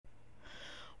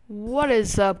What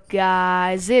is up,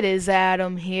 guys? It is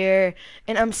Adam here,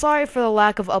 and I'm sorry for the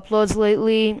lack of uploads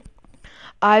lately.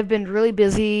 I've been really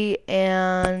busy,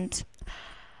 and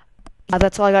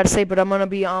that's all I gotta say, but I'm gonna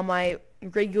be on my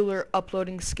regular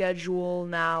uploading schedule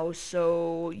now,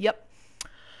 so, yep.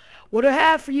 What I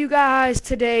have for you guys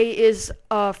today is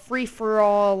a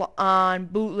free-for-all on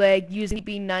bootleg using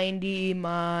B90,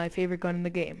 my favorite gun in the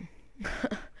game.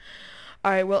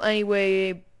 Alright, well,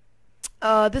 anyway,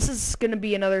 this is going to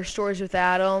be another Stories with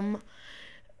Adam.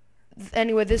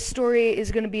 Anyway, this story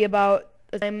is going to be about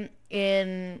a time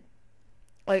in,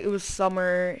 it was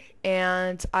summer,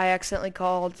 and I accidentally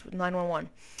called 911.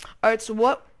 Alright, so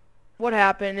what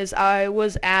happened is I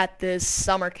was at this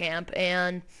summer camp,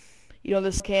 and,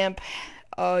 this camp,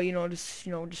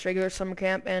 just regular summer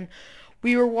camp, and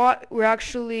we were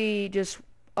actually just,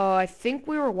 I think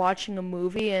we were watching a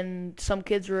movie, and some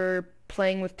kids were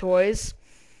playing with toys.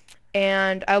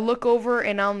 And I look over,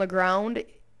 and on the ground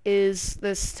is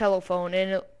this telephone,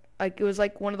 and it was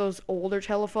like one of those older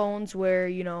telephones where,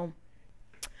 how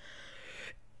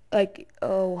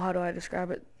do I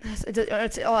describe it?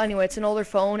 Anyway, it's an older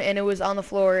phone, and it was on the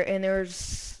floor, and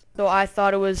so I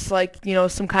thought it was like,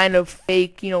 some kind of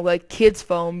fake, like kids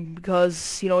phone,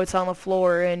 because, it's on the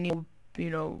floor, and you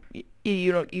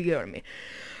get what I mean.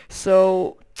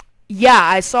 So yeah,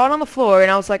 I saw it on the floor, and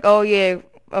I was like, oh yeah,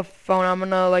 a phone. I'm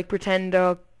gonna pretend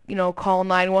to call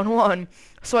 911.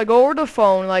 So I go over to the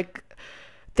phone.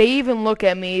 They even look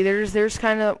at me. They're just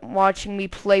kind of watching me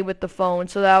play with the phone.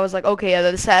 So that I was like, okay, yeah,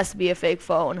 this has to be a fake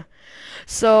phone.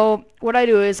 So what I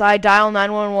do is I dial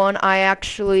 911. I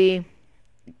actually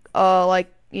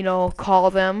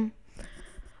call them,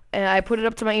 and I put it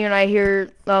up to my ear, and I hear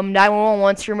 911,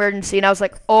 what's your emergency? And I was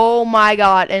like, oh my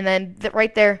god. And then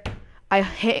right there, I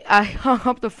hung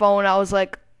up the phone. I was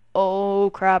like, oh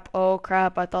crap,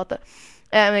 I thought that,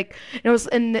 and it was,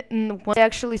 and when they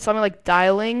actually saw me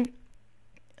dialing,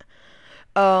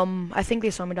 I think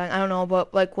they saw me dialing, I don't know,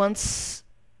 but once,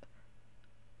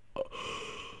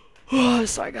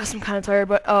 sorry guys, I'm kind of tired,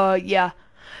 but yeah,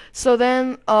 so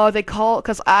then they call,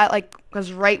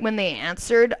 because right when they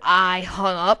answered, I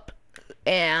hung up,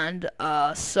 and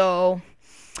so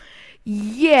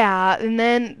yeah, and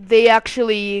then they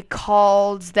actually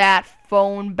called that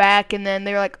phone back, and then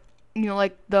they were like, she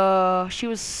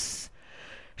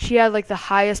had the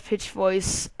highest pitched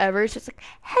voice ever. She's like,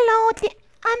 hello,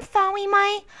 I'm sorry,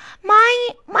 my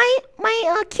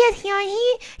kid here,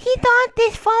 he thought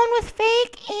this phone was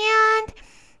fake, and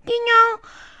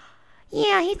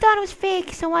yeah, he thought it was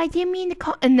fake, so I didn't mean to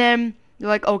call. And then they're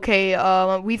like, okay,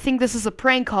 we think this is a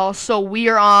prank call, so we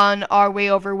are on our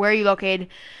way over. Where are you located?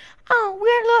 Oh,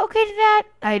 we're located at,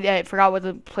 I forgot what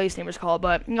the place name was called,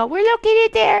 but, we're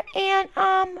located there, and,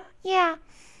 yeah.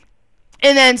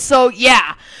 And then, so,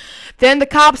 yeah. Then the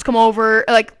cops come over,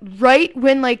 right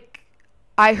when,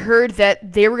 I heard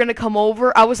that they were gonna come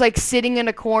over, I was, sitting in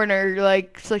a corner,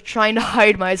 trying to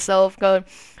hide myself.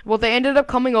 Well, they ended up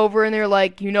coming over, and they're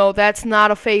like, that's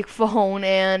not a fake phone,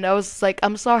 and I was like,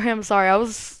 I'm sorry. I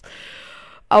was,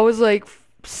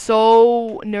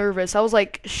 so nervous. I was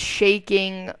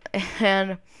shaking,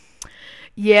 and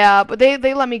yeah, but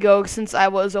they let me go since I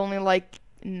was only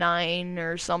 9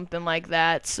 or something like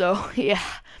that. So yeah.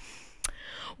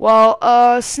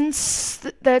 Well, since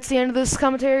that's the end of this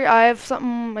commentary, I have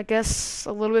something, I guess,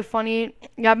 a little bit funny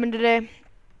happened today.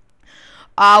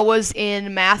 I was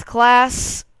in math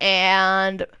class,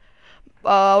 and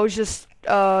I was just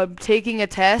taking a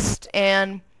test,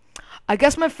 and I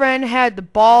guess my friend had the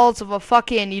balls of a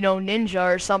fucking,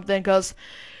 ninja or something, because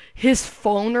his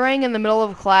phone rang in the middle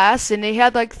of class, and he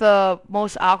had, the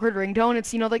most awkward ringtone.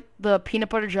 It's, the peanut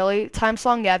butter jelly time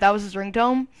song. Yeah, that was his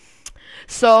ringtone.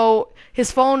 So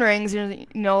his phone rings,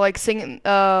 singing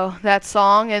that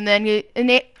song, and then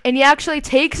he actually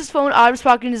takes his phone out of his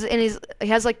pocket, and he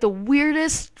has, the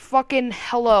weirdest fucking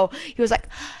hello. He was like,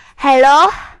 hello?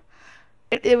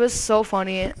 It was so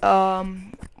funny.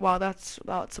 Wow, that's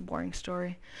a boring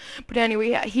story. But anyway,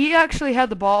 yeah, he actually had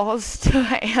the balls to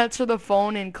answer the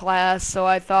phone in class, so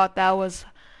I thought that was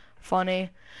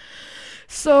funny.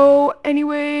 So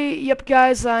anyway, yep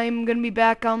guys, I'm gonna be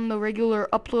back on the regular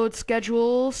upload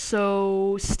schedule,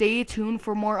 so stay tuned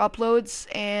for more uploads,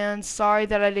 and sorry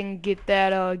that I didn't get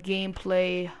that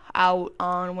gameplay out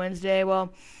on Wednesday.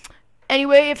 Well,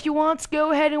 anyway, if you want,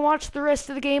 go ahead and watch the rest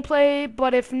of the gameplay,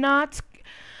 but if not,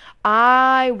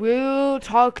 I will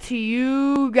talk to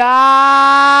you guys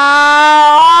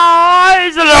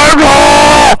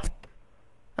later.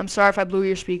 I'm sorry if I blew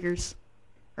your speakers,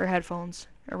 or headphones,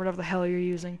 or whatever the hell you're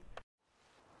using.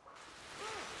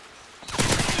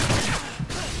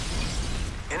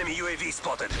 Enemy UAV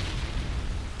spotted.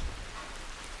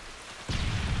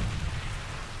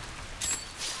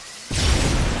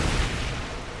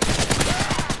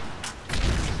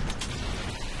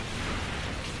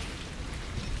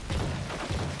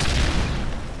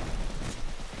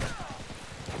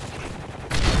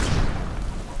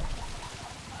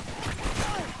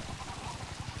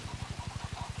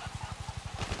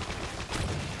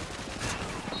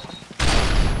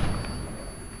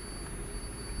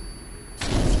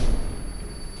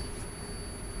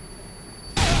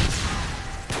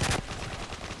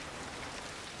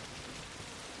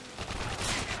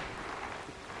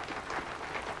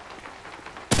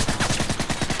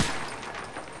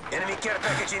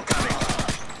 incoming.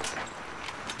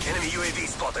 Enemy UAV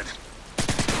spotted.